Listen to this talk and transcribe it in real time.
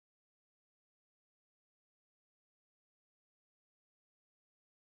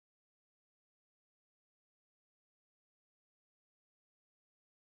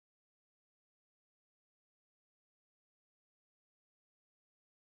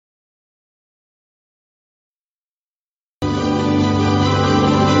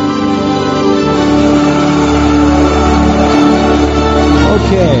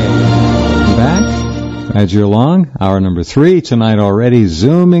Glad you're along. Hour number 3 tonight already,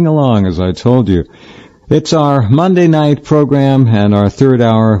 zooming along, as I told you. It's our Monday night program and our third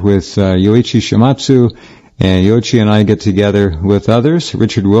hour with Yoichi Shimatsu. And Yoichi and I get together with others.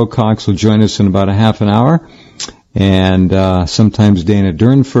 Richard Wilcox will join us in about a half an hour. And sometimes Dana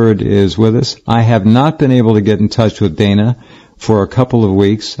Durnford is with us. I have not been able to get in touch with Dana for a couple of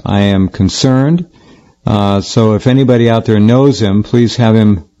weeks. I am concerned. So if anybody out there knows him, please have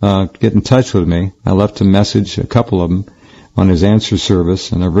him get in touch with me. I left a message, a couple of them, on his answer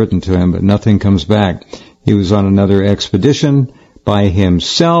service, and I've written to him, but nothing comes back. He was on another expedition by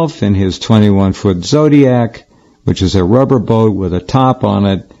himself in his 21-foot Zodiac, which is a rubber boat with a top on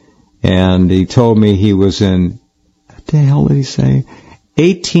it, and he told me he was in, what the hell did he say?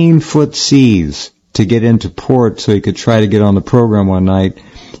 18-foot seas to get into port so he could try to get on the program one night.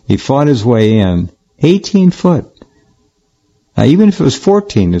 He fought his way in. 18 foot. Even if it was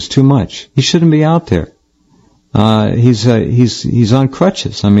 14, it's too much. He shouldn't be out there. He's on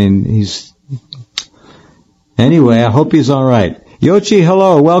crutches. I mean, anyway, I hope he's all right. Yoichi,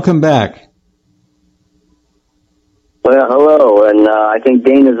 hello. Welcome back. Well, hello. And I think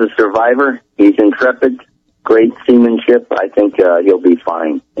Dana's a survivor. He's intrepid. Great seamanship. I think he'll be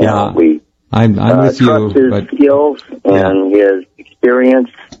fine. Yeah. I'm with you. Trust his skills and his experience.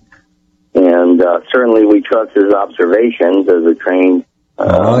 And certainly we trust his observations as a trained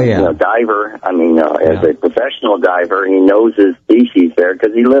diver. I mean, as a professional diver, he knows his species there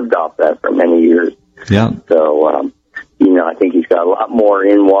because he lived off that for many years. Yeah. So, I think he's got a lot more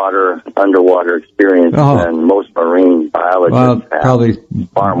in-water, underwater experience than most marine biologists have. Probably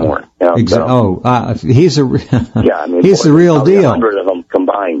far more. He's a he's the real deal. 100 of them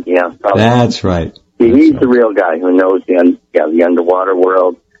combined. Yeah. That's right. He's the real guy who knows the underwater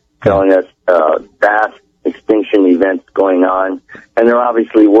world. Telling us vast extinction events going on, and they're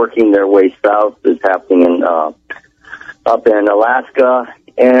obviously working their way south. It's happening up in Alaska,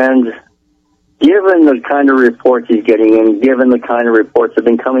 and given the kind of reports he's getting in, given the kind of reports that have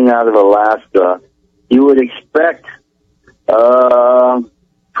been coming out of Alaska, you would expect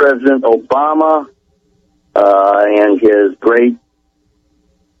President Obama and his great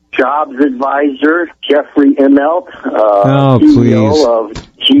jobs advisor, Jeffrey Immelt, CEO of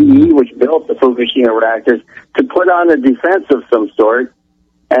GE, which built the Fukushima reactors, to put on a defense of some sort.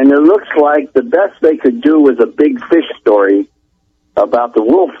 And it looks like the best they could do was a big fish story about the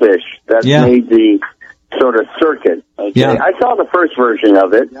wolffish that made the sort of circuit. Okay? Yeah. I saw the first version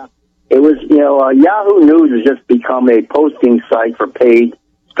of it. Yeah. It was, Yahoo News has just become a posting site for paid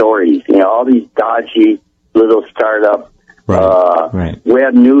stories. All these dodgy little startup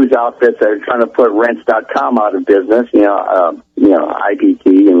web news outfits that are trying to put Rense.com out of business, IBT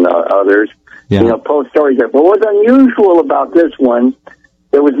and others, post stories there. But what's unusual about this one,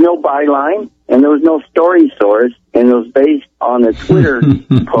 there was no byline and there was no story source, and it was based on a Twitter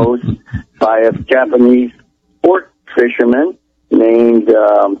post by a Japanese sport fisherman named,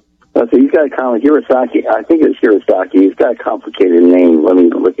 he's got a Hirosaki, I think it's Hirosaki, he's got a complicated name, let me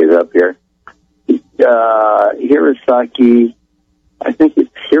look it up here. Hirosaki, I think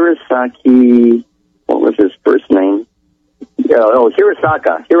it's Hirosaki, what was his first name?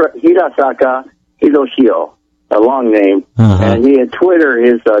 Hirosaka Hiroshio, a long name. And he had Twitter,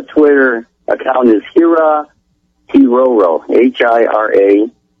 his Twitter account is Hirororo, Hirororo.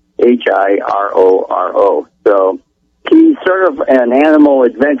 So he's sort of an animal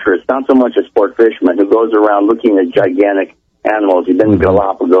adventurist, not so much a sport fisherman who goes around looking at gigantic animals. He's been in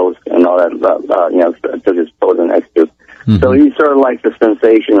Galapagos and all that, took his photo next to. So he's sort of like the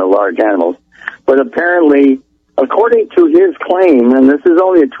sensation of large animals. But apparently, according to his claim, and this is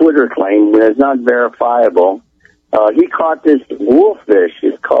only a Twitter claim, but it's not verifiable, he caught this wolffish.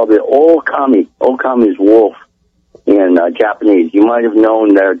 It's called the okami. Okami's wolf in Japanese. You might have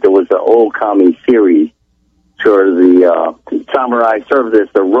known that there was the okami series, sort of the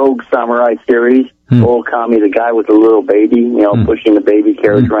the rogue samurai series. Okami, the guy with the little baby, pushing the baby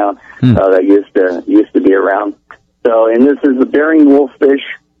carriage around, that used to be around. So, and this is the Bering wolffish.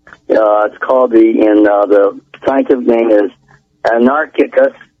 It's called the scientific name is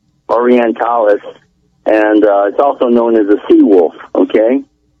Anarchicus orientalis, and it's also known as a sea wolf. Okay.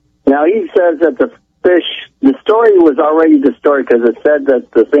 Now he says that the story was already distorted because it said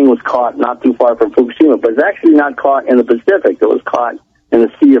that the thing was caught not too far from Fukushima, but it's actually not caught in the Pacific. It was caught in the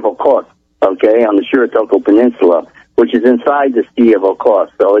Sea of Okhotsk, on the Shirotoko Peninsula, which is inside the Sea of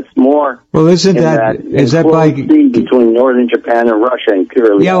Okhotsk. So it's more. Well, is that by sea between northern Japan and Russia and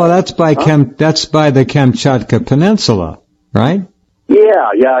Kuril? Yeah, well, that's by the Kamchatka Peninsula, right?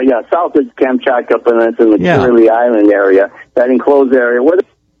 Yeah. South of Kamchatka Peninsula, the Kuril Island area, that enclosed area.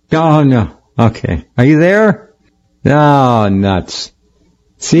 Oh no. Okay. Are you there? Oh, nuts.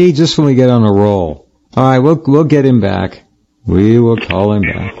 See, just when we get on a roll. All right, we'll get him back. We will call him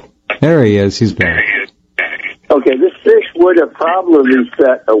back. There he is. He's back. Okay, this fish would have probably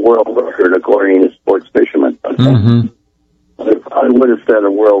set a world record according to sports fishermen. Okay? Mm-hmm. It probably would have set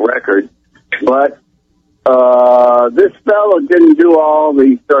a world record. But this fellow didn't do all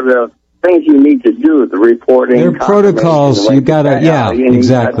the sort of things you need to do, the reporting. There are protocols. You got to, yeah,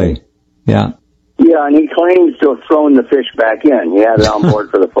 exactly. Yeah. Yeah, and he claims to have thrown the fish back in. He had it on board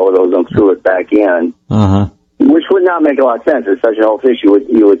for the photos and threw it back in, which would not make a lot of sense. It's such an old fish.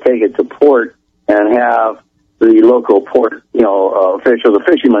 You would take it to port and have the local port, official, the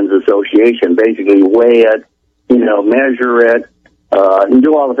Fishermen's Association, basically weigh it, measure it, and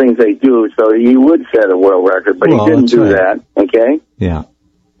do all the things they do. So he would set a world record, but he didn't do that. Okay. Yeah.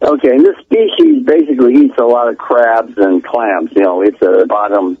 Okay, and this species basically eats a lot of crabs and clams. It's a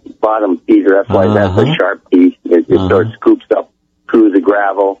bottom feeder. That's why that's a sharp teeth. It sort of scoops up through the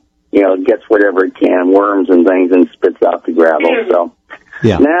gravel, gets whatever it can, worms and things, and spits out the gravel. So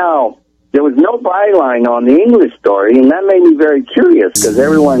now, there was no byline on the English story, and that made me very curious because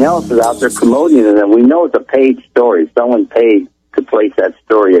everyone else is out there promoting it, and we know it's a paid story. Someone paid to place that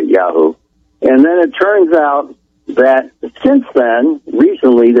story at Yahoo. And then it turns out that since then,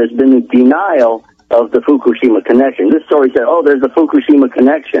 recently, there's been a denial of the Fukushima connection. This story said, there's a Fukushima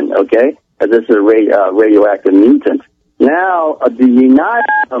connection, okay? This is a radioactive mutant. Now, the denial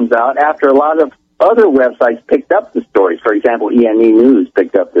comes out after a lot of other websites picked up the story. For example, ENE News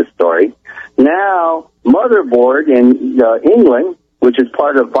picked up this story. Now, Motherboard in England, which is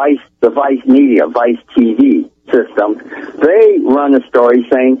part of the Vice Media, Vice TV system, they run a story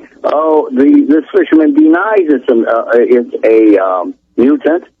saying, this fisherman denies it's a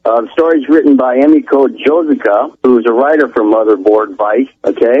mutant. The story's written by Emiko Jozuka, who's a writer for Motherboard Vice,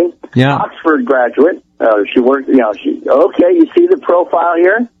 okay? Yeah. Oxford graduate. She worked, okay, you see the profile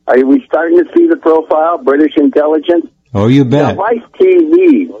here? Are we starting to see the profile? British intelligence? Oh, you bet. Now, Vice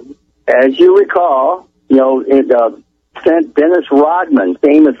TV, as you recall, sent Dennis Rodman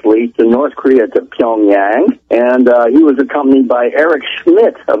famously to North Korea, to Pyongyang, and he was accompanied by Eric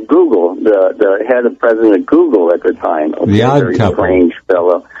Schmidt of Google, the head of president of Google at the time. Okay, the odd very couple. Strange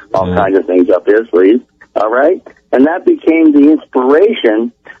fellow, all kinds of things up his sleeve. All right, and that became the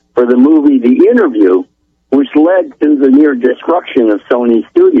inspiration for the movie The Interview, which led to the near destruction of Sony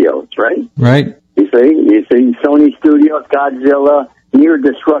Studios. Right. Right. You see, Sony Studios, Godzilla, near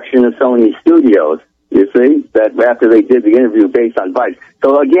destruction of Sony Studios. You see, that after they did the interview based on Vice.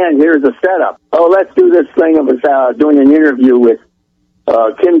 So again, here's a setup. Let's do this thing of us doing an interview with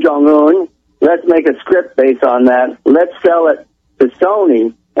Kim Jong-un. Let's make a script based on that. Let's sell it to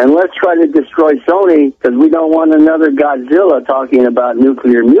Sony, and let's try to destroy Sony because we don't want another Godzilla talking about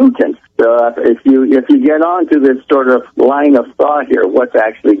nuclear mutants. If you get onto this sort of line of thought here, what's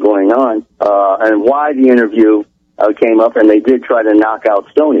actually going on, and why the interview came up, and they did try to knock out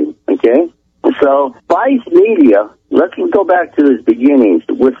Sony, okay? So, Vice Media, let's go back to its beginnings.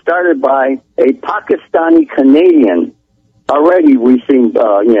 It was started by a Pakistani-Canadian. Already we've seen,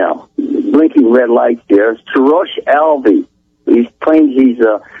 blinking red lights here. Surosh Alvi. He claims he's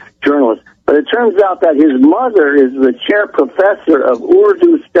a journalist. But it turns out that his mother is the chair professor of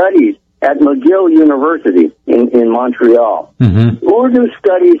Urdu studies at McGill University in Montreal. Mm-hmm. Urdu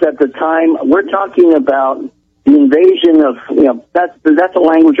studies at the time, we're talking about the invasion of, that's the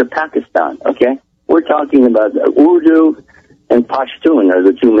language of Pakistan, okay? We're talking about Urdu and Pashtun are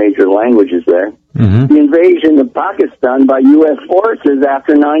the two major languages there. Mm-hmm. The invasion of Pakistan by U.S. forces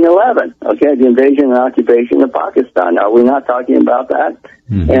after 9/11, okay? The invasion and occupation of Pakistan. Are we not talking about that?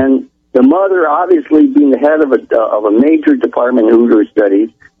 Mm-hmm. And the mother, obviously, being the head of a major department in Urdu studies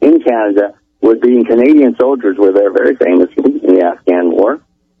in Canada, would be, and Canadian soldiers were there very famously in the Afghan War,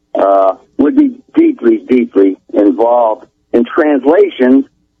 would be deeply, deeply involved in translations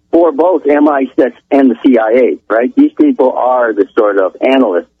for both MI6 and the CIA, right? These people are the sort of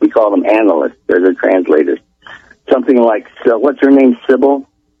analysts. We call them analysts. They're the translators. Something like, what's her name, Sybil,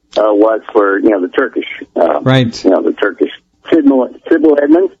 was for, the Turkish. Right. The Turkish. Sybil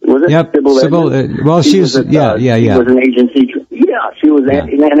Edmonds, was it? Yep. Sybil Edmonds? She was an agency, she was an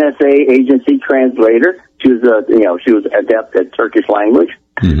NSA agency translator. She was adept at Turkish language.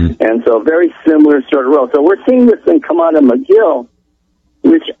 Mm-hmm. And so very similar sort of role. So we're seeing this thing come out of McGill,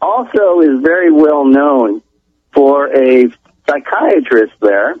 which also is very well known for a psychiatrist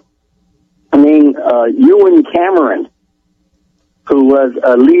there named Ewan Cameron, who was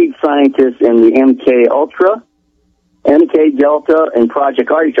a lead scientist in the MK Ultra, MK Delta, and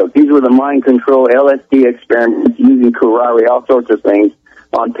Project Artichoke. These were the mind control LSD experiments using curare, all sorts of things,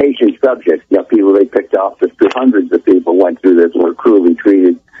 on patient subjects. People they picked off, just hundreds of people went through this and were cruelly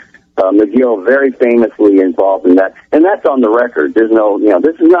treated. McGill very famously involved in that, and that's on the record. There's no,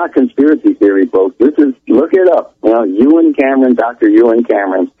 this is not conspiracy theory, folks. This is, look it up. Ewan Cameron, Dr. Ewan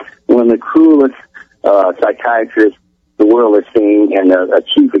Cameron, one of the cruelest psychiatrists the world has seen, and a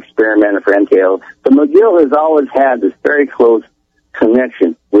chief experimenter for MKO. But McGill has always had this very close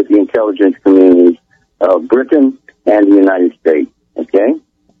connection with the intelligence communities of Britain and the United States. Okay?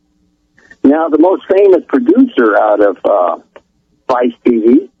 Now, the most famous producer out of Vice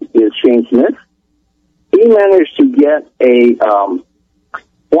TV is Shane Smith. He managed to get a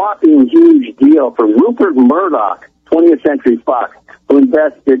whopping huge deal from Rupert Murdoch, 20th Century Fox, who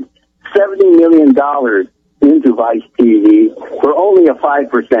invested $70 million into Vice TV for only a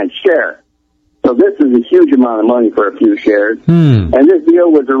 5% share. So this is a huge amount of money for a few shares. And this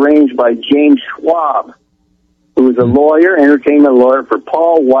deal was arranged by James Schwab, who is a lawyer, entertainment lawyer for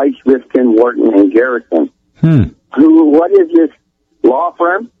Paul, Weiss, Rifkin, Wharton, and Garrison. What is this law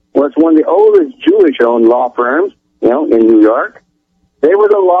firm? Well, it's one of the oldest Jewish-owned law firms, in New York. They were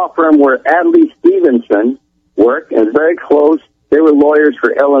the law firm where Adlai Stevenson worked, and very close. They were lawyers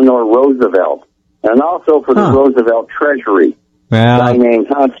for Eleanor Roosevelt, and also for the Roosevelt Treasury. A guy named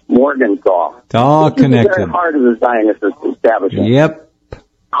Hans Morgenthau. It's all connected. This is the very heart of the Zionist establishment. Yep.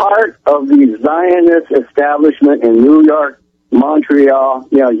 Heart of the Zionist establishment in New York, Montreal,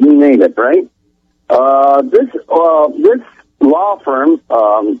 you name it, right? This law firm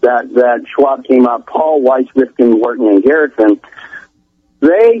that Schwab came out, Paul, Weiss, Rifkin, Wharton, and Garrison,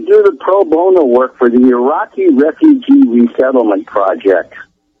 they do the pro bono work for the Iraqi Refugee Resettlement Project.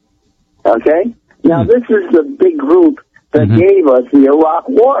 Okay? Now, this is the big group that gave us the Iraq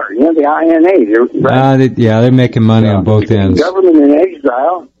War, the INA. Right? They're making money on both ends. Government in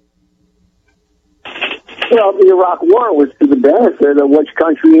exile. The Iraq War was to the benefit of which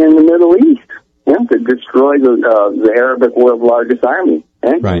country in the Middle East? To destroy the Arabic world's largest army.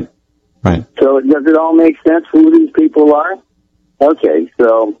 Eh? Right. So does it all make sense who these people are? Okay,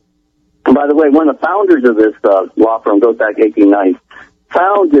 so, by the way, one of the founders of this law firm, goes back 1890,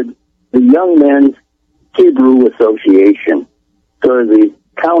 founded the Young Men's Hebrew Association, sort of the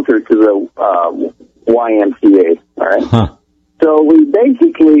counter to the YMCA, all right? So we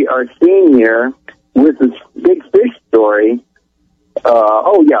basically are seeing here with this big fish story.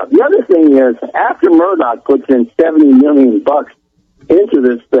 The other thing is, after Murdoch puts in $70 million into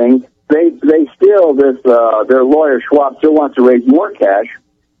this thing, they still, their lawyer Schwab still wants to raise more cash.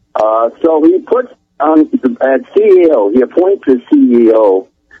 So he puts on at CEO, he appoints the CEO,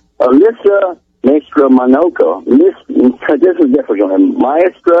 Alyssa Maestra Monaco. This is different.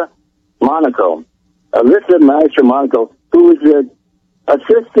 Maestra Monaco. Alyssa Maestra Monaco, who is the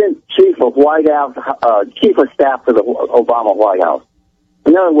assistant chief of chief of staff to the Obama White House.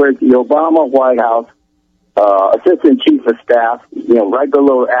 In other words, the Obama White House assistant chief of staff, right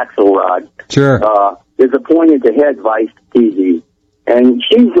below Axelrod, is appointed to head Vice TV. And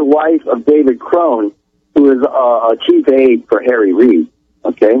she's the wife of David Crone, who is a chief aide for Harry Reid,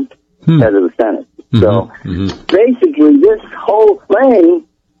 head of the Senate. So basically, this whole thing,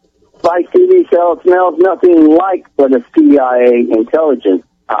 Vice TV smells nothing like but a CIA intelligence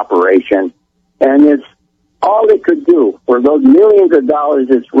operation. And it's all they could do for those millions of dollars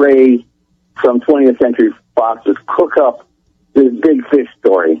it's raised from 20th Century Fox is cook up this big fish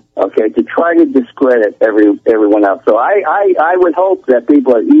story, to try to discredit everyone else. So I would hope that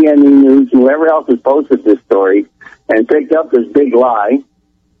people at ENE News and whoever else has posted this story and picked up this big lie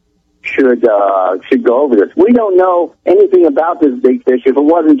should go over this. We don't know anything about this big fish. If it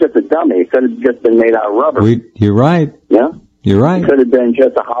wasn't just a dummy, it could have just been made out of rubber. You're right. Yeah? You're right. It could have been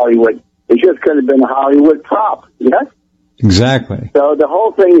just a Hollywood. It just could have been a Hollywood prop. Yes? Exactly. So the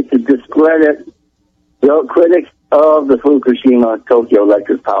whole thing is to discredit the critics of the Fukushima Tokyo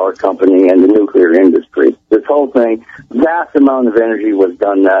Electric Power Company and the nuclear industry. This whole thing, vast amount of energy was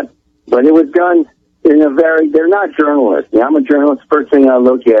done that, but it was done in they're not journalists. I'm a journalist. First thing I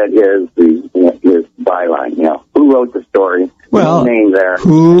look at is is byline. Who wrote the story? Well, no name there.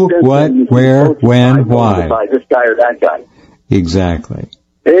 Who, what, where, when, why? This guy or that guy. Exactly.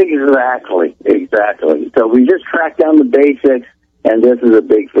 So we just track down the basics, and this is a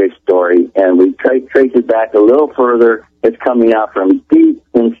big fish story, and we trace it back a little further. It's coming out from deep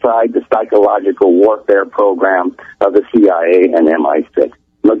inside the psychological warfare program of the CIA and MI6.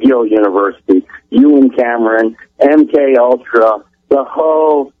 McGill University, Ewan Cameron, MK Ultra, the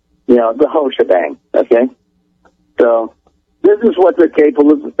whole shebang, okay? So this is what they're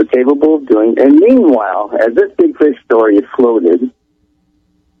capable of doing. And meanwhile, as this big fish story is floated,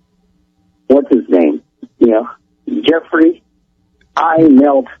 what's his name? Jeffrey I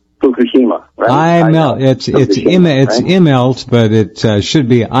melt Fukushima, right? I melt. It's immelt, but it should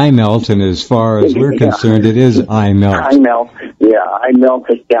be I melt, and as far as we're concerned, it is I melt. I melt. Yeah, I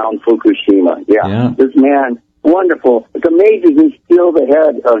melted down Fukushima. Yeah. This man, wonderful. It's amazing he's still the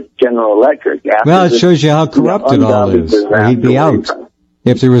head of General Electric. Well, it shows you how corrupt it all is. Or he'd be out.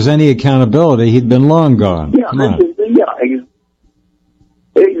 If there was any accountability, he'd been long gone. Yeah,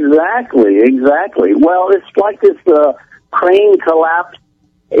 exactly. Well, it's like this crane collapse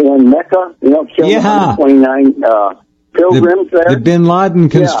in Mecca, killed 29 pilgrims there. The Bin Laden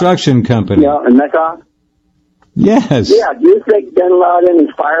Construction Company. Yeah, in Mecca. Yes. Yeah, do you think Bin Laden is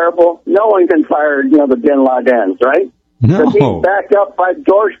fireable? No one can fire, the Bin Ladens, right? No. But he's backed up by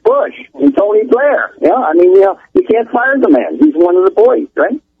George Bush and Tony Blair. You can't fire the man. He's one of the boys,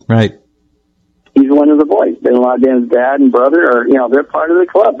 right? Right. He's one of the boys. Bin Laden's dad and brother they're part of the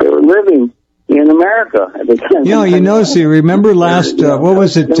club. They were living in America at the time. You remember last, what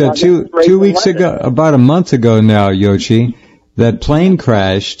was it, 2 weeks ago, about a month ago now, Yoichi, that plane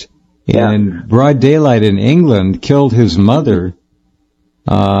crashed in broad daylight in England, killed his mother.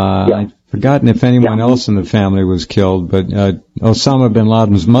 I've forgotten if anyone else in the family was killed, but Osama bin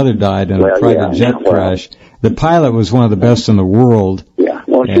Laden's mother died in a private jet crash. The pilot was one of the best in the world. Yeah,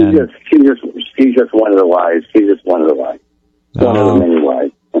 well, she's just one of the wives. She's just one of the wives. One of the many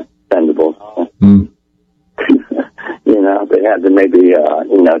wives. Expendables. They had to maybe,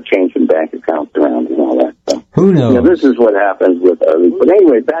 change some bank accounts around and all that stuff. Who knows? This is what happens with others. But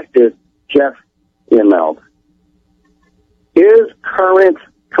anyway, back to Jeff Immelt. His current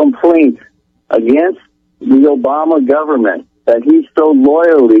complaint against the Obama government that he so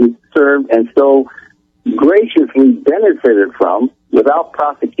loyally served and so graciously benefited from without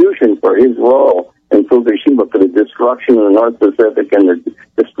prosecution for his role in Fukushima for the destruction of the North Pacific and the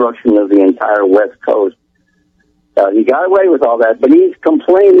destruction of the entire West Coast. He got away with all that, but he's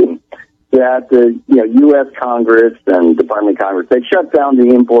complaining that the U.S. Congress and Department of Congress, they shut down the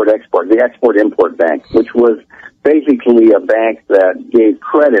Export-Import Bank, which was basically a bank that gave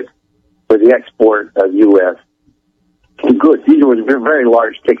credit for the export of U.S. goods. These were very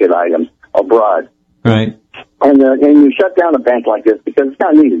large ticket items abroad. Right. And you shut down a bank like this because it's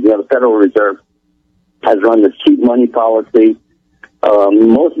not needed. The Federal Reserve has run this cheap money policy.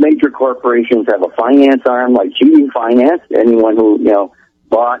 Most major corporations have a finance arm like GE Finance. Anyone who,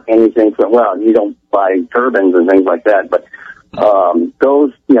 bought anything from, you don't buy turbines and things like that, but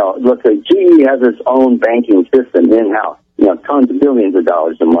let's say GE has its own banking system in-house, tons of billions of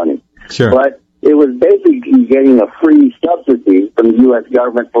dollars of money. Sure. But it was basically getting a free subsidy from the U.S.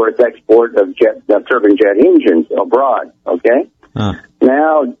 government for its export of turbine jet engines abroad, okay?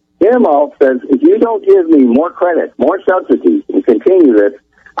 Now, Immelt says, if you don't give me more credit, more subsidies, and continue this,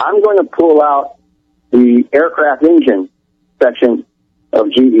 I'm going to pull out the aircraft engine section of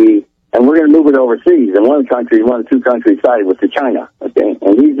GE, and we're going to move it overseas. And one of the two countries sided with China, okay?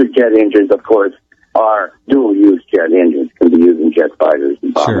 And these are jet engines, of course, are dual-use jet engines, can be used in jet fighters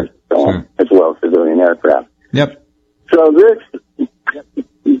and bombers and so on, as well as civilian aircraft. Yep. So this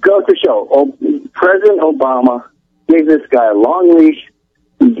goes to show, President Obama gave this guy a long leash.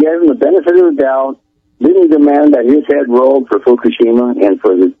 He gave him the benefit of the doubt, didn't demand that his head rolled for Fukushima and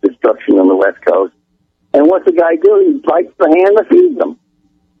for the destruction on the West Coast. And what's the guy do? He bites the hand that feeds him.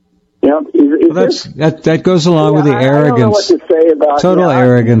 That goes along with the arrogance. I don't know what to say about total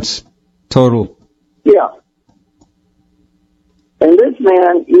arrogance. Total. Yeah. And this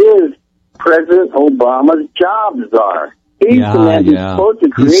man is President Obama's job czar. He's the man who's supposed to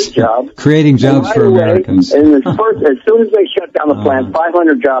create jobs. Creating jobs for Americans. And as soon as they shut down the plant,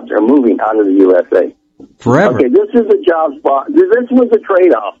 500 jobs are moving out of the USA. Forever. Okay, this is a jobs box. This was a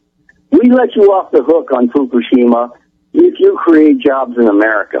trade-off. We let you off the hook on Fukushima if you create jobs in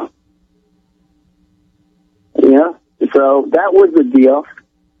America. So that was the deal.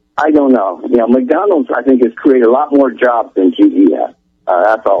 I don't know. McDonald's, I think, has created a lot more jobs than GE has.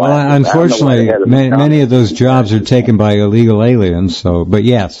 That's all. Well, unfortunately, many of those jobs are taken by illegal aliens. But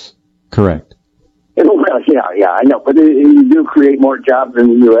yes, correct. Well, yeah, I know. But you do create more jobs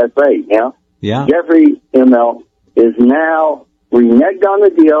in the USA. Yeah. Jeffrey Immelt is now reneged on the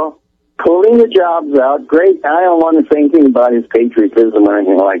deal, pulling the jobs out. Great. I don't want to say anything about his patriotism or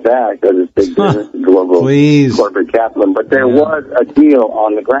anything like that because it's big business, global corporate capitalism. But there was a deal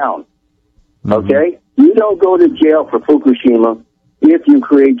on the ground. Mm-hmm. Okay? You don't go to jail for Fukushima if you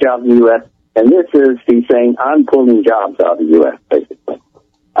create jobs in the U.S. And this is, he's saying, I'm pulling jobs out of the U.S., basically.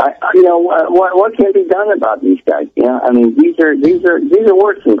 What can be done about these guys? These are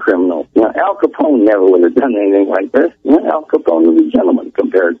worse than criminals. Al Capone never would have done anything like this. Al Capone was a gentleman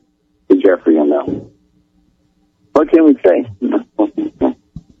compared to Jeffrey Immelt. What can we say?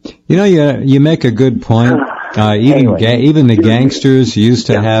 You know, you make a good point. Even the gangsters used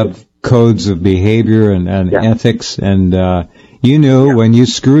to have codes of behavior and ethics, and you knew when you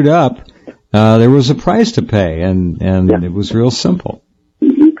screwed up, there was a price to pay, and it was real simple.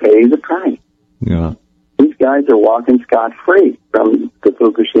 You pay the price. Yeah. These guys are walking scot-free from the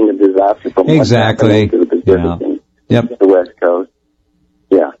Fukushima disaster, from exactly. To the Pacific Yep. the West Coast.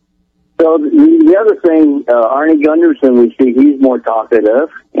 Yeah. So the other thing, Arnie Gunderson, we see he's more talkative,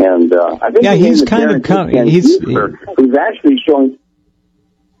 and I think he's kind of who's actually showing.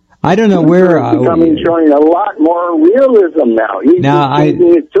 I don't know where showing a lot more realism now. He's changing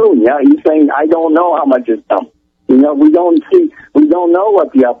his tune. Yeah, he's saying, "I don't know how much it's done." You know, we don't know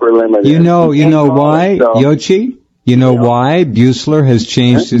what the upper limit is. You know why, Yoichi? You know why Buechler has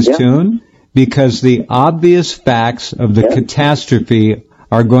changed his tune? Because the obvious facts of the catastrophe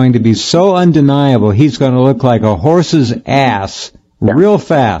are going to be so undeniable, he's going to look like a horse's ass real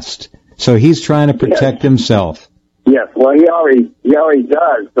fast. So he's trying to protect himself. Yes, well, he already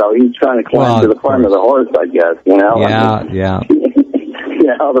does. So he's trying to climb to the front of the horse, I guess. You know. Yeah.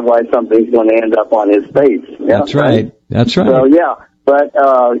 Otherwise, something's going to end up on his face. Yeah, That's right. That's right. So but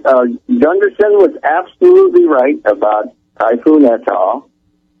Gunderson was absolutely right about Typhoon Etoile,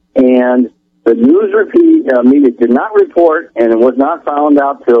 and the news media did not report, and it was not found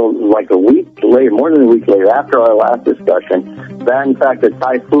out till like a week later, more than a week later, after our last discussion, that in fact the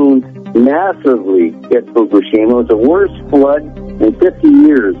typhoon massively hit Fukushima. It was the worst flood in 50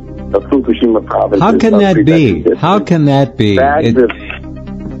 years of Fukushima province. How can that be? How can that be?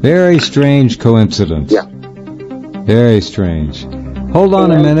 Very strange coincidence. Yeah. Very strange. Hold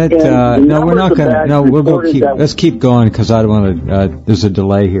on a minute. No, we're not going to. No, we'll go. Let's keep going because I don't want to. There's a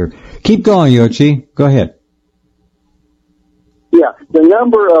delay here. Keep going, Yoichi. Go ahead. Yeah, the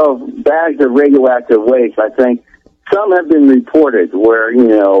number of bags of radioactive waste, I think, some have been reported where,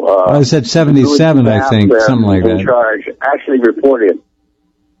 I said 77, I think, something like that. In charge actually reported.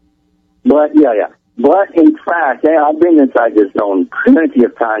 But, But, in fact, I've been inside this zone plenty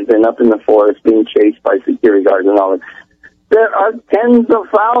of times and up in the forest being chased by security guards and all that. There are tens of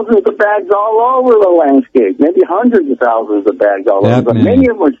thousands of bags all over the landscape, maybe hundreds of thousands of bags all over, but many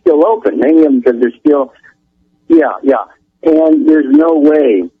of them are still open, many of them because they're still, and there's no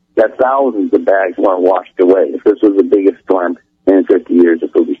way that thousands of bags weren't washed away. If this was the biggest storm in 50 years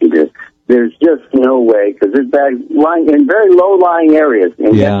of Fukushima, there's just no way, because there's bags lying in very low-lying areas,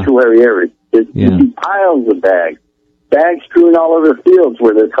 in estuary areas. There's piles of bags strewn all over the fields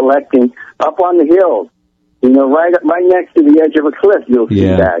where they're collecting up on the hills. Right next to the edge of a cliff, you'll see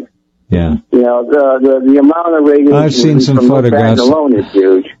bags. Yeah. The amount of radiation I've seen some from photographs those bags alone is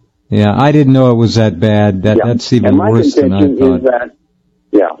huge. Yeah, I didn't know it was that bad. That's even worse than I thought.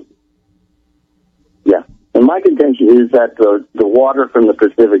 And my contention is that the water from the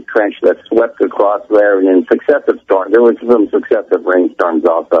Pacific Trench that swept across there in successive storms, there were some successive rainstorms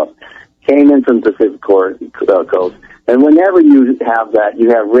also, came in from the Pacific coast. And whenever you have that, you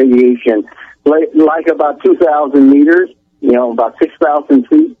have radiation like about 2,000 meters, about 6,000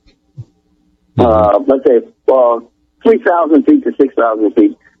 feet. Let's say 3,000 feet to 6,000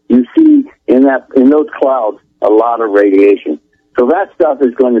 feet. You see in those clouds a lot of radiation. So that stuff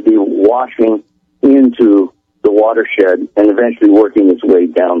is going to be washing into the watershed and eventually working its way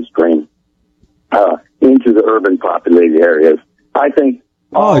downstream into the urban populated areas. I think.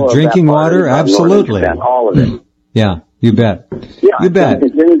 Drinking water, absolutely. All of it. Yeah. You bet. Yeah, you bet.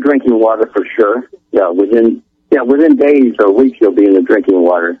 It's in the drinking water for sure. Yeah, within days or weeks you'll be in the drinking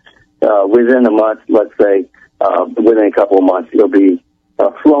water. Within a month, let's say, within a couple of months, you'll be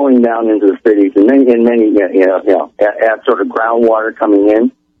flowing down into the cities, and many, as sort of groundwater coming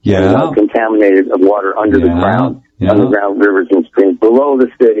in. Yeah. Contaminated water under the ground, underground rivers and streams below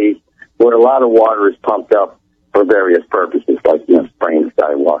the cities, where a lot of water is pumped up for various purposes, like spraying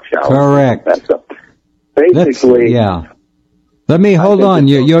sidewalk showers. Correct. That stuff. Basically, Let me hold on,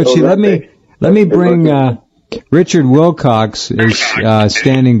 Yoichi. Let me bring Richard Wilcox is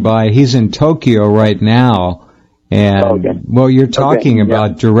standing by. He's in Tokyo right now, and what you're talking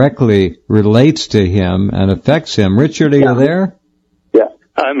about directly relates to him and affects him. Richard, are you there? Yeah,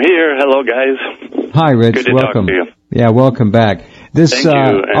 I'm here. Hello, guys. Hi, Rich. Good to welcome. Talk to you. Yeah, welcome back. Thank you,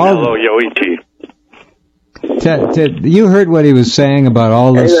 and hello, Yoichi. You heard what he was saying about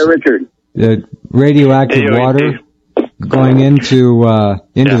all this. Hey there, Richard. The radioactive water going into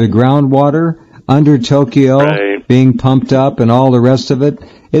the groundwater under Tokyo, being pumped up, and all the rest of it.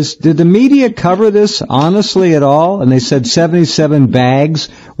 Did the media cover this honestly at all? And they said 77 bags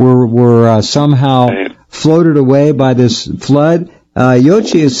were somehow floated away by this flood.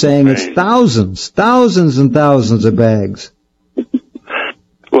 Yoichi is saying it's thousands and thousands of bags.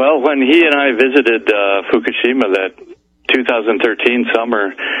 Well, when he and I visited Fukushima that 2013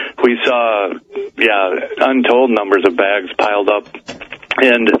 summer, we saw, untold numbers of bags piled up.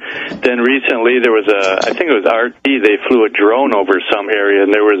 And then recently there was I think it was RT, they flew a drone over some area,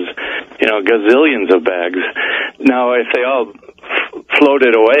 and there was, gazillions of bags. Now, if they all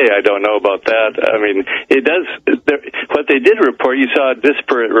floated away, I don't know about that. I mean, it does, what they did report, you saw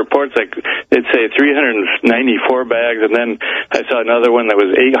disparate reports, like they'd say 394 bags, and then I saw another one that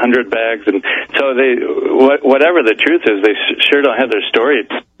was 800 bags, and so whatever the truth is, they sure don't have their story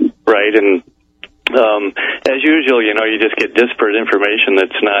right, and as usual, you just get disparate information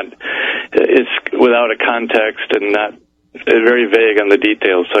it's without a context and not very vague on the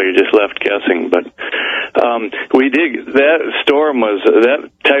details, so you're just left guessing. But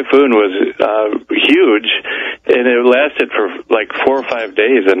that typhoon was huge, and it lasted for like 4 or 5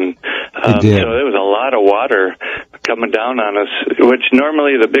 days, and so there was a lot of water coming down on us, which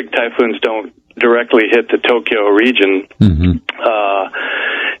normally the big typhoons don't directly hit the Tokyo region. Mm-hmm.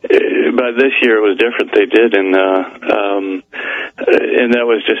 But this year it was different. They did, and that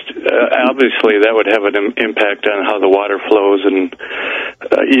was just obviously that would have an impact on how the water flows, and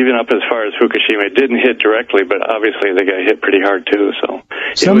even up as far as Fukushima. It didn't hit directly, but obviously they got hit pretty hard too. So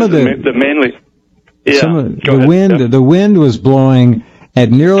the wind was blowing at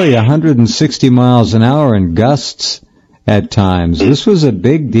nearly 160 miles an hour in gusts at times. This was a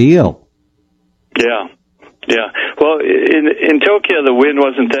big deal. Yeah. Well, in Tokyo, the wind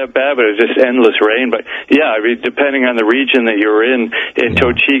wasn't that bad, but it was just endless rain. But yeah, I mean, depending on the region that you were in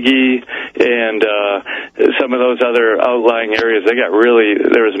Tochigi and some of those other outlying areas, there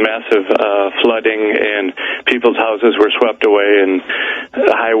was massive flooding, and people's houses were swept away, and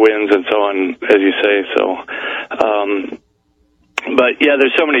high winds and so on, as you say. So, but yeah,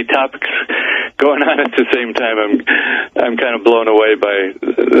 there's so many topics going on at the same time. I'm kind of blown away by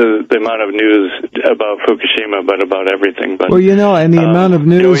the amount of news about Fukushima, but about everything. But and the amount of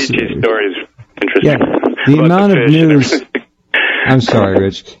news. Yoichi's story is interesting. Yeah, the amount of news. I'm sorry,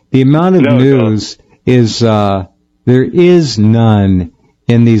 Rich. The amount of news is there is none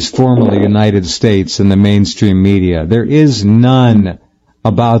in these formerly United States in the mainstream media. There is none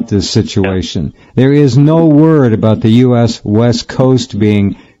about this situation. There is no word about the U.S. West Coast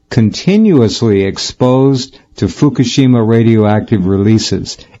being continuously exposed to Fukushima radioactive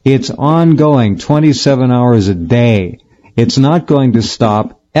releases. It's ongoing 27 hours a day. It's not going to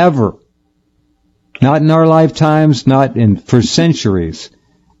stop ever. Not in our lifetimes, for centuries.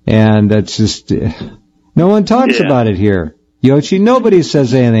 And that's just, no one talks about it here. Yoichi, nobody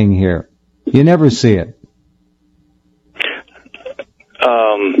says anything here. You never see it.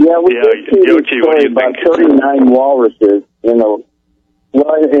 We did see Yoichi, what do you about think? 39 walruses,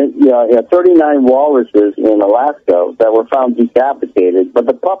 39 walruses in Alaska that were found decapitated, but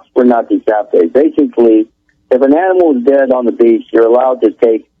the pups were not decapitated. Basically, if an animal is dead on the beach, you're allowed to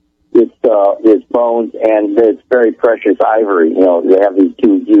take its bones and its very precious ivory. They have these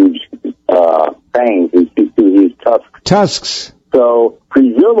two huge fangs, these two huge tusks. So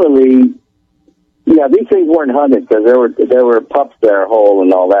presumably, these things weren't hunted because there were pups there whole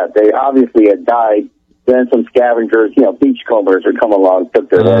and all that. They obviously had died. Then some scavengers, beachcombers would come along, took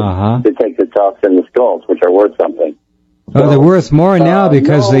their heads to take the tusks and the skulls, which are worth something. Oh, they're worth more now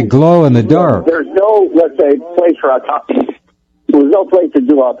because they glow in the dark. There's no, let's say, place for autopsy. There's no place to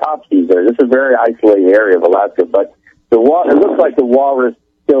do autopsies there. This is a very isolated area of Alaska, but it looks like the walrus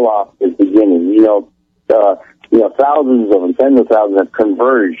kill-off is beginning. Thousands of them, tens of thousands have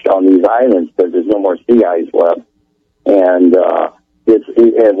converged on these islands because there's no more sea ice left. And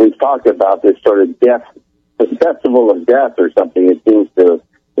we've talked about this sort of death, the festival of death or something. They seem to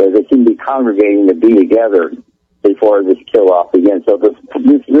be congregating to be together before this kill-off begins. So this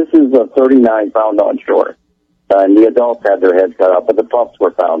is 39 found on shore. And the adults had their heads cut off, but the pups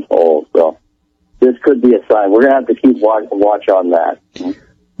were found whole. So this could be a sign. We're going to have to keep watch on that.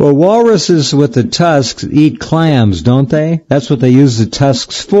 Well, walruses with the tusks eat clams, don't they? That's what they use the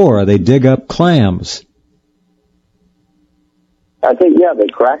tusks for. They dig up clams. I think, they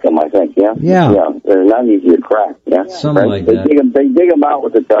crack them, I think, Yeah, they're not easy to crack, Something like that. They dig them out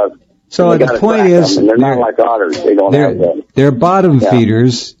with the tusks. So the point is, they're not like otters. They don't have that. They're bottom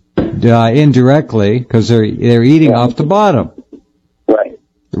feeders, indirectly, because they're eating off the bottom. Right.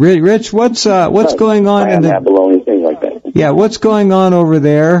 Rich, what's going on in the abalone, things like that. Yeah, what's going on over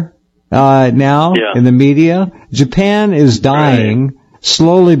there now in the media? Japan is dying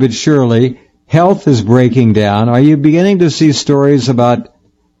slowly but surely. Health is breaking down. Are you beginning to see stories about,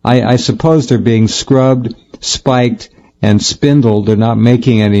 I suppose they're being scrubbed, spiked, and spindled? They're not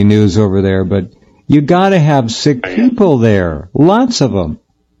making any news over there, but you got to have sick people there. Lots of them.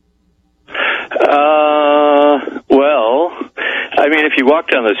 Well, I mean, if you walk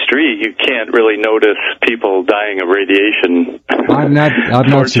down the street, you can't really notice people dying of radiation. I'm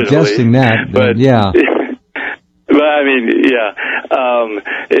not suggesting that, but yeah. But I mean, yeah,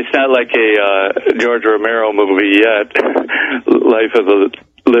 it's not like a George Romero movie yet, Life of the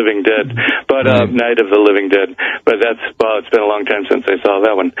Living Dead, but Night of the Living Dead. But it's been a long time since I saw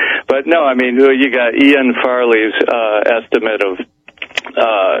that one. But no, I mean, you got Ian Farley's estimate of,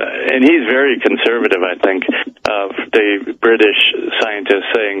 and he's very conservative, I think, the British scientist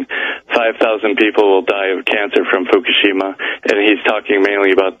saying 5,000 people will die of cancer from Fukushima, and he's talking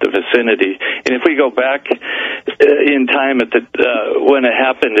mainly about the vicinity. And if we go back in time at when it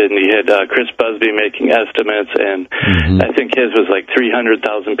happened, and you had Chris Busby making estimates, and I think his was like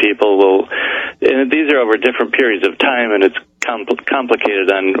 300,000 people and these are over different periods of time, and it's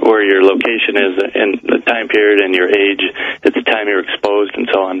complicated on where your location is in the time period and your age at the time you're exposed and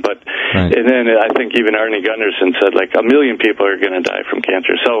so on. But and then I think even Arnie Gunderson said like 1 million people are going to die from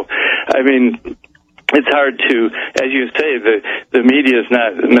cancer. So I mean, it's hard to, as you say, the media is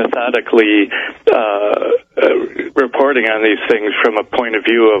not methodically reporting on these things from a point of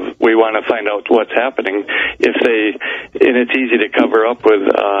view of we want to find out what's happening. And it's easy to cover up with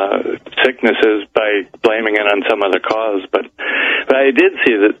sicknesses by blaming it on some other cause. But I did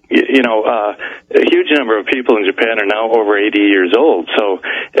see that, a huge number of people in Japan are now over 80 years old. So,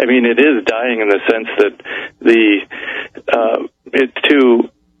 I mean, it is dying in the sense that it's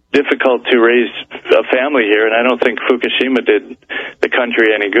too difficult to raise a family here, and I don't think Fukushima did the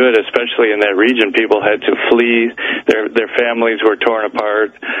country any good, especially in that region. People had to flee, their families were torn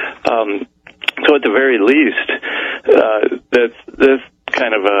apart. So at the very least, this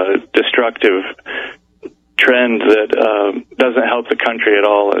kind of a destructive trend that doesn't help the country at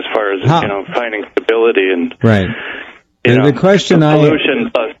all as far as finding stability and the question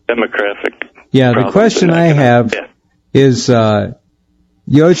pollution plus demographic. Yeah, the question I have is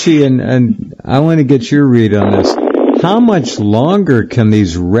Yoichi, and I want to get your read on this. How much longer can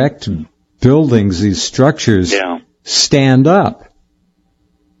these wrecked buildings, these structures, stand up?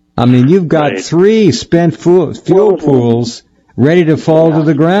 I mean, you've got 3 spent fuel pools ready to fall to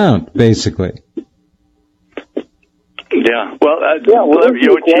the ground, basically. Yeah. Well,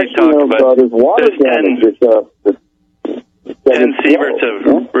 Yoichi talked about there's 10 sieverts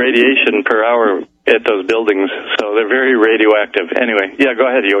of radiation per hour at those buildings, so they're very radioactive. Anyway, go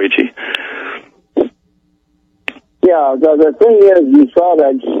ahead, Yoichi. Yeah, the thing is, you saw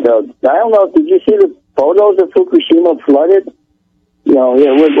that, I don't know, did you see the photos of Fukushima flooded?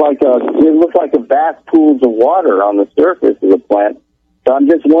 It looked like a vast pools of water on the surface of the plant. So I'm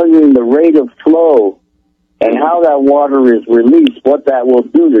just wondering the rate of flow and how that water is released, what that will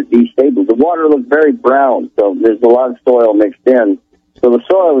do to destabilize. The water looks very brown, so there's a lot of soil mixed in. So the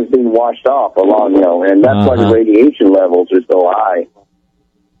soil is being washed off along, and that's why the radiation levels are so high.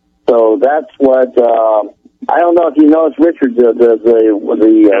 So that's what, I don't know if you noticed, Richard, the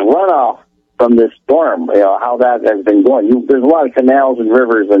runoff from this storm, how that has been going. There's a lot of canals and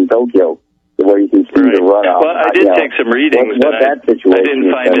rivers in Tokyo where you can see the runoff. Well, I did take some readings, what that situation I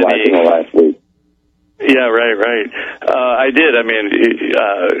didn't find any last week. Yeah, right. I did. I mean,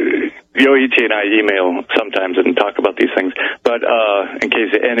 Yoichi and I email sometimes and talk about these things, but in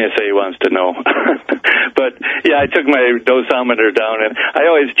case the NSA wants to know. But I took my dosimeter down, and I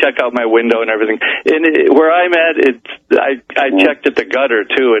always check out my window and everything. And where I'm at, I checked at the gutter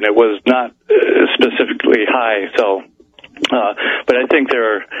too, and it was not specifically high. So. But I think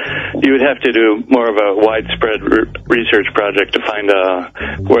you would have to do more of a widespread research project to find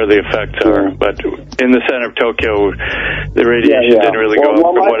where the effects are. But in the center of Tokyo, the radiation didn't really go up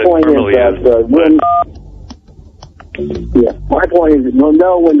from what it normally is. My point is, we'll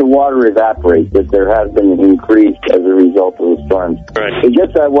know when the water evaporates that there has been an increase as a result of the storms. Right. It's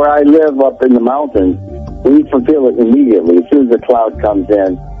just that where I live up in the mountains, we can feel it immediately. As soon as the cloud comes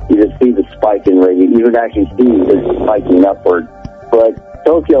in, you just see the spike in radiation. You can actually see it spiking upward. But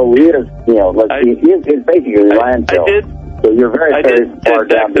Tokyo is, it's basically landfill. So you're very far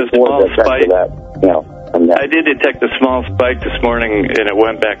down before the effect of that, I did detect a small spike this morning, and it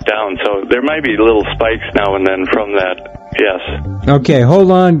went back down. So there might be little spikes now and then from that, yes. Okay,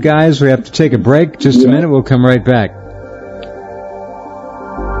 hold on, guys. We have to take a break. Just a minute. We'll come right back.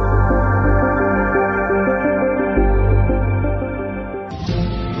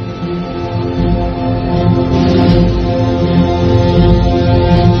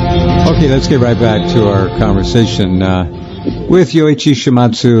 Okay, let's get right back to our conversation with Yoichi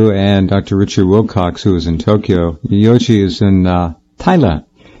Shimatsu and Dr. Richard Wilcox, who is in Tokyo. Yoichi is in Thailand.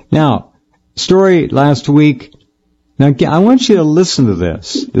 Now, story last week, Now, I want you to listen to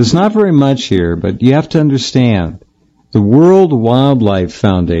this. There's not very much here, but you have to understand. The World Wildlife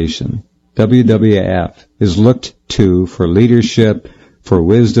Foundation, WWF, is looked to for leadership, for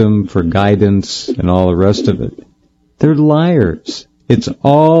wisdom, for guidance, and all the rest of it. They're liars. It's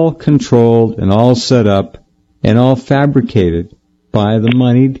all controlled and all set up and all fabricated by the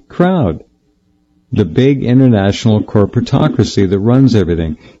moneyed crowd. The big international corporatocracy that runs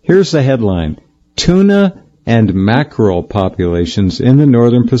everything. Here's the headline. Tuna and mackerel populations in the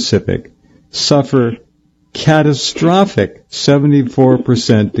northern Pacific suffer catastrophic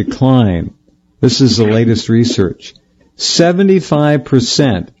 74% decline. This is the latest research.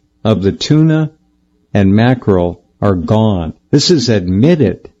 75% of the tuna and mackerel are gone. This is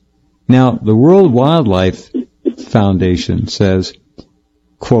admitted. Now, the World Wildlife Foundation says,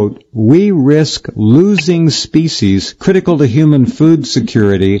 quote, we risk losing species critical to human food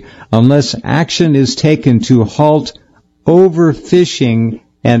security unless action is taken to halt overfishing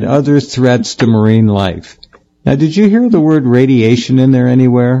and other threats to marine life. Now, did you hear the word radiation in there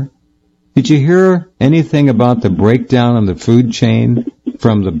anywhere? Did you hear anything about the breakdown on the food chain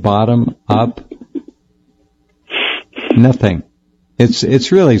from the bottom up? Nothing.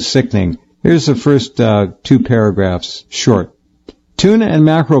 It's really sickening. Here's the first 2 paragraphs, short. Tuna and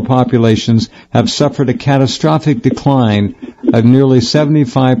mackerel populations have suffered a catastrophic decline of nearly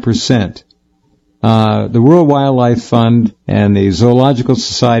 75%. The World Wildlife Fund and the Zoological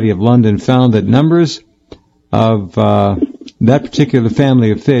Society of London found that numbers of that particular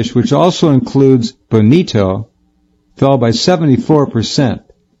family of fish, which also includes bonito, fell by 74%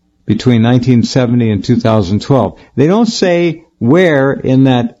 between 1970 and 2012. They don't say where in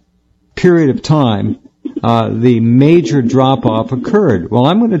that period of time the major drop-off occurred. Well,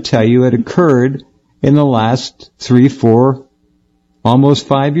 I'm going to tell you it occurred in the last 3, 4, almost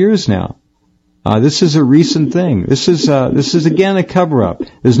 5 years now. This is a recent thing. This is again a cover-up.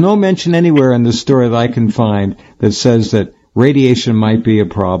 There's no mention anywhere in the story that I can find that says that radiation might be a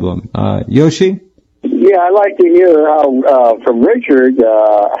problem. Yoichi? Yeah, I'd like to hear how, from Richard,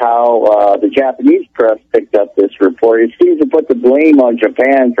 how the Japanese press picked up this report. It seems to put the blame on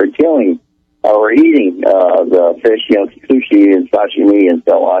Japan for killing or eating the fish, sushi and sashimi and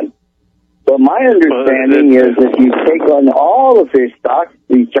so on. But my understanding is if you take on all the fish stocks,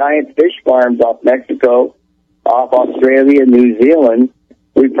 these giant fish farms off Mexico, off Australia, New Zealand,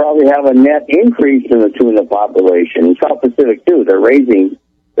 we probably have a net increase in the tuna population. In South Pacific too, they're raising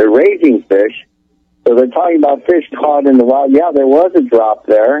fish. So they're talking about fish caught in the wild. Yeah, there was a drop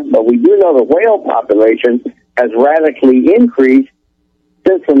there, but we do know the whale population has radically increased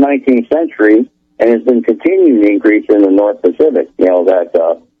since the 19th century and has been continuing to increase in the North Pacific.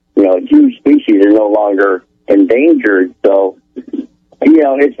 Huge species are no longer endangered. So,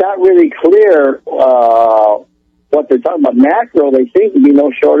 it's not really clear what they're talking about. Mackerel, there seems to be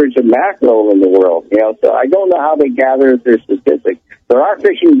no shortage of mackerel in the world. So I don't know how they gather their statistics. There are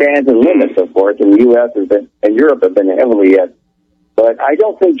fishing bans and limits, of course, and the U.S. and Europe have been heavily hit. But I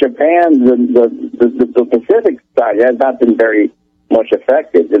don't think Japan, the Pacific side, has not been very much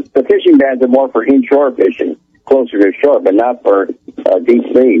affected. The fishing bans are more for inshore fishing, closer to shore, but not for deep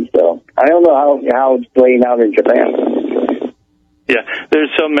sea. So I don't know how it's playing out in Japan. Yeah,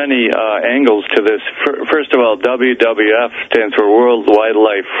 there's so many angles to this. First of all, WWF stands for World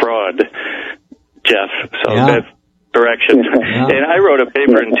Wildlife Fraud, Jeff. So that's correction. Yeah. And I wrote a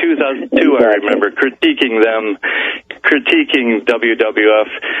paper in 2002, I remember, critiquing WWF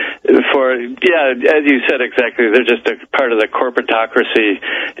for, as you said exactly, they're just a part of the corporatocracy,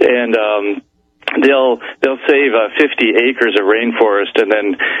 and they'll save 50 acres of rainforest and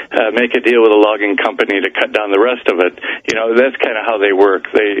then make a deal with a logging company to cut down the rest of it. That's kind of how they work.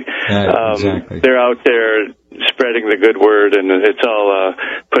 Exactly. They're out there spreading the good word, and it's all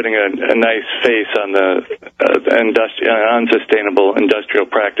putting a nice face on the unsustainable industrial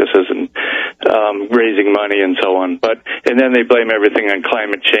practices and raising money and so on. And then they blame everything on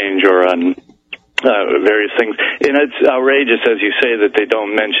climate change or on various things. And it's outrageous, as you say, that they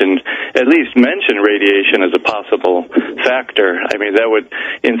don't at least mention radiation as a possible factor. I mean,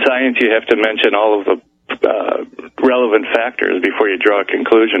 in science you have to mention all of the relevant factors before you draw a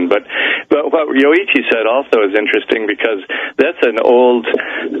conclusion. But what Yoichi said also is interesting, because that's an old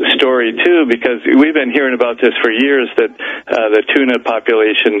story too, because we've been hearing about this for years, that the tuna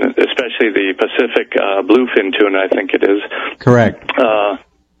population, especially the Pacific bluefin tuna, I think it is. Correct.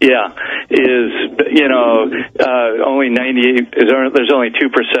 Is only 98. There's only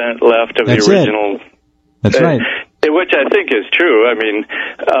 2% left of the original. That's right. Which I think is true. I mean,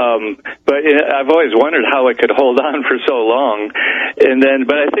 but I've always wondered how it could hold on for so long.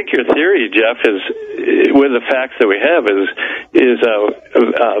 But I think your theory, Jeff, is with the facts that we have is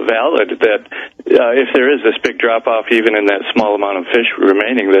valid. That if there is this big drop off, even in that small amount of fish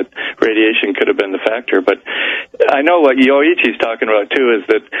remaining, that radiation could have been the factor. But I know what Yoichi's talking about too is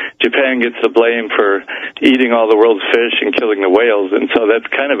that Japan gets the blame for eating all the world's fish and killing the whales, and so that's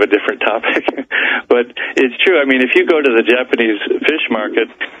kind of a different topic. But it's true. I mean, if you go to the Japanese fish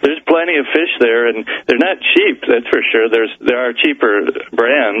market, there's plenty of fish there, and they're not cheap, that's for sure. There are cheaper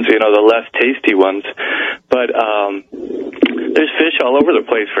brands, the less tasty ones, but there's fish all over the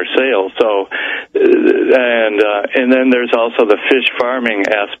place for sale. So, and then there's also the fish farming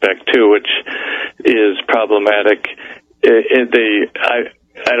aspect too, which is problematic.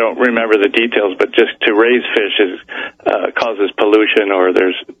 I don't remember the details, but just to raise fish causes pollution, or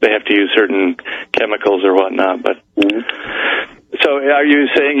they have to use certain chemicals or whatnot. But so, are you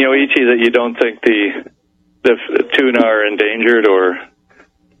saying, Yoichi, that you don't think the tuna are endangered, or?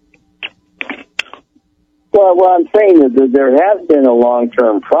 Well, what I'm saying is that there has been a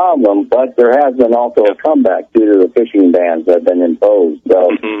long-term problem, but there has been also a comeback due to the fishing bans that have been imposed. So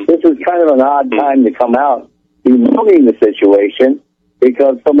this is kind of an odd time to come out bemoaning the situation,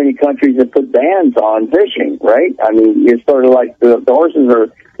 because so many countries have put bans on fishing, right? I mean, it's sort of like the horses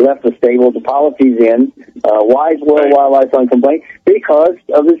are left the stable, the policies in. Why is World Wildlife Fund complaining? Because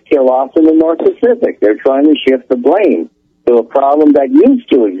of this kill-off in the North Pacific. They're trying to shift the blame to a problem that used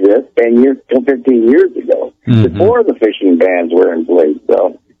to exist 15 years ago, before the fishing bans were in place.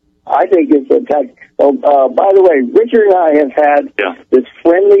 So I think it's a tech. Oh, by the way, Richard and I have had this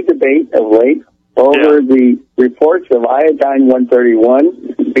friendly debate of late over the reports of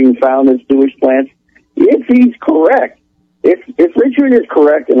iodine-131 being found in sewage plants. If he's correct, if Richard is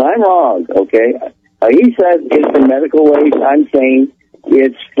correct and I'm wrong, okay, he says it's from medical waste. I'm saying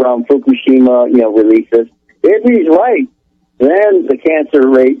it's from Fukushima, releases. If he's right, then the cancer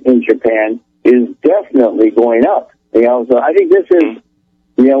rate in Japan is definitely going up. So I think this is,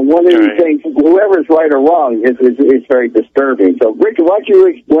 one of these things, whoever's right or wrong is very disturbing. So, Richard, why don't you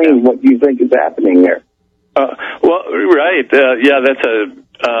explain what you think is happening there? Well, right. That's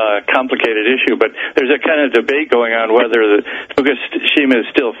a complicated issue, but there's a kind of debate going on whether Fukushima is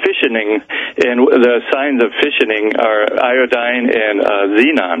still fissioning, and the signs of fissioning are iodine and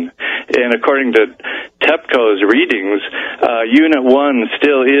xenon. And according to TEPCO's readings, Unit 1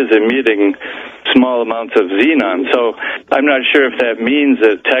 still is emitting small amounts of xenon. So I'm not sure if that means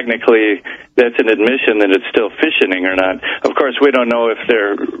that technically that's an admission that it's still fissioning or not. Of course, we don't know if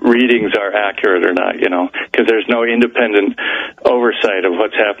their readings are accurate or not, because there's no independent oversight of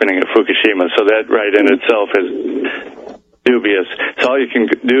what's happening at Fukushima. So that right in itself is dubious. So all you can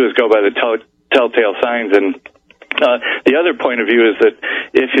do is go by the telltale signs. And the other point of view is that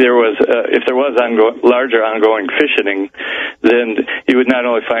if there was larger ongoing fissioning, then you would not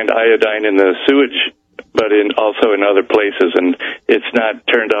only find iodine in the sewage, but also in other places, and it's not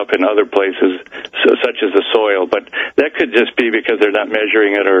turned up in other places, such as the soil. But that could just be because they're not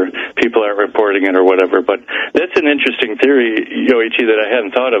measuring it, or people aren't reporting it, or whatever. But that's an interesting theory, Yoichi, that I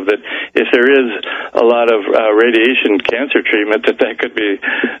hadn't thought of, that if there is a lot of radiation cancer treatment, that could be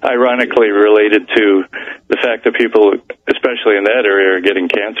ironically related to the fact that people, especially in that area, are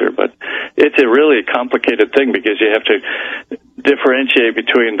getting cancer. But it's a really complicated thing, because you have to differentiate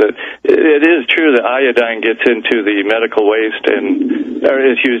between it is true that iodine gets into the medical waste or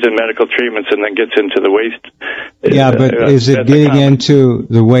is used in medical treatments and then gets into the waste. Yeah, but is it getting into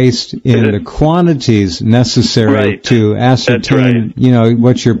the waste in the quantities necessary to ascertain,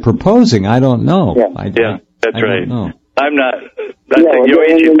 what you're proposing? I don't know. Yeah, that's right. Don't know. I'm not. I think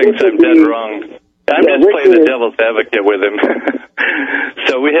Yoichi thinks I'm dead wrong. I'm just playing the devil's advocate with him.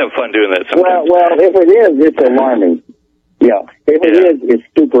 So we have fun doing that sometimes. Well, if it is, it's alarming. Yeah, if it is, it's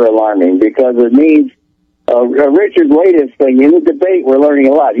super alarming, because it means Richard's latest thing in the debate. We're learning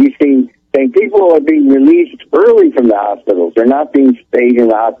a lot. He's saying people are being released early from the hospitals. They're not being stayed in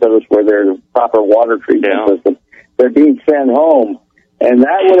the hospitals where there's proper water treatment system. They're being sent home, and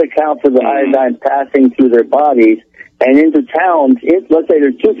that would account for the iodine passing through their bodies and into towns. Let's say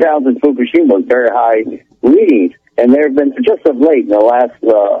there's 2 towns in Fukushima with very high readings. And there have been, just of late, in the last,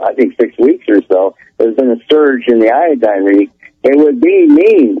 6 weeks or so, there's been a surge in the iodine reading. It would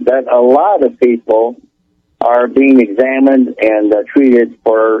mean that a lot of people are being examined and treated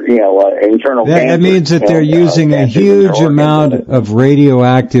for, internal cancer. That means that they're using a huge amount of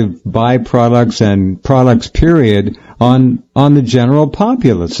radioactive byproducts and products, period, on the general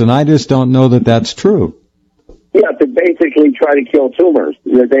populace. And I just don't know that that's true. Yeah, to basically try to kill tumors.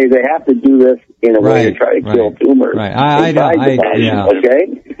 They have to do this in a way to try to kill tumors. Right. Okay?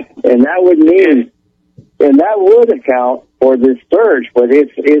 And that would mean, and that would account for this surge, but it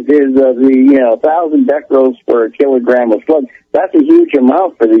is the 1,000 becquerels per kilogram of slug. That's a huge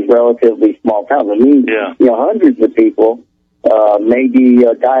amount for these relatively small towns. I mean, hundreds of people may be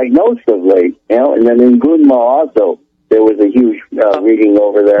diagnosed of late, and then in Gunma also, there was a huge reading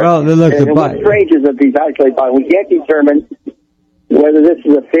over there. Well, look, and what's strange is that these isolated pods, we can't determine whether this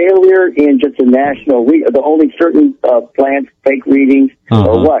is a failure in just a national the only certain plants take readings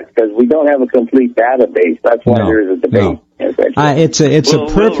or what, because we don't have a complete database. That's why there is a debate. It's a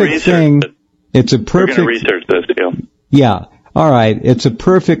perfect thing. It's a perfect. We're going to research this, Yeah. All right. It's a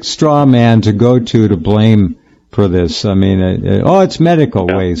perfect straw man to go to blame for this. I mean, it's medical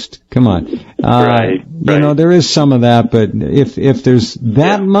waste. Come on. Right. You know, there is some of that, but if there's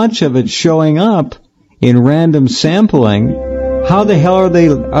that much of it showing up in random sampling, how the hell are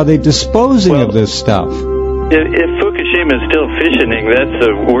they disposing of this stuff? If Fukushima is still fissioning, that's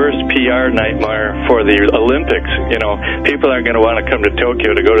the worst PR nightmare for the Olympics. You know, people aren't going to want to come to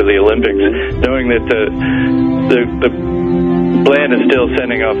Tokyo to go to the Olympics, knowing that the plant is still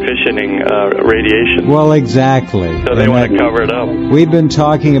sending off fissioning radiation. Well, exactly. So they want to cover it up. We've been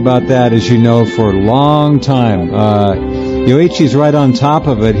talking about that, as you know, for a long time. Yoichi's right on top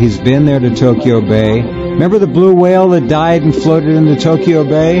of it. He's been there to Tokyo Bay. Remember the blue whale that died and floated into Tokyo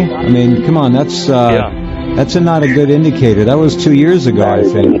Bay? I mean, come on, that's not a good indicator. That was 2 years ago, I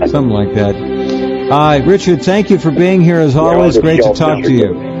think, something like that. Richard, thank you for being here as always. Great to talk to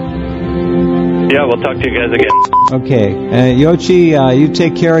you. Yeah, we'll talk to you guys again. Okay. Yoichi, you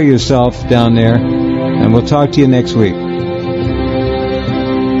take care of yourself down there, and we'll talk to you next week.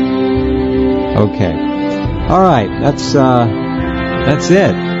 Okay. All right. That's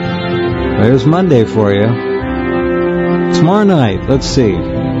it. There's Monday for you. Tomorrow night, let's see.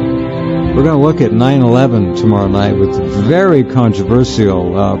 We're going to look at 9/11 tomorrow night with very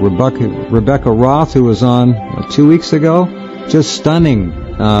controversial Rebecca Roth, who was on 2 weeks ago. Just stunning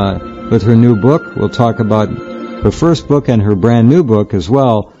with her new book. We'll talk about her first book and her brand new book as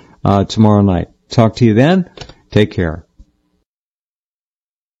well tomorrow night. Talk to you then. Take care.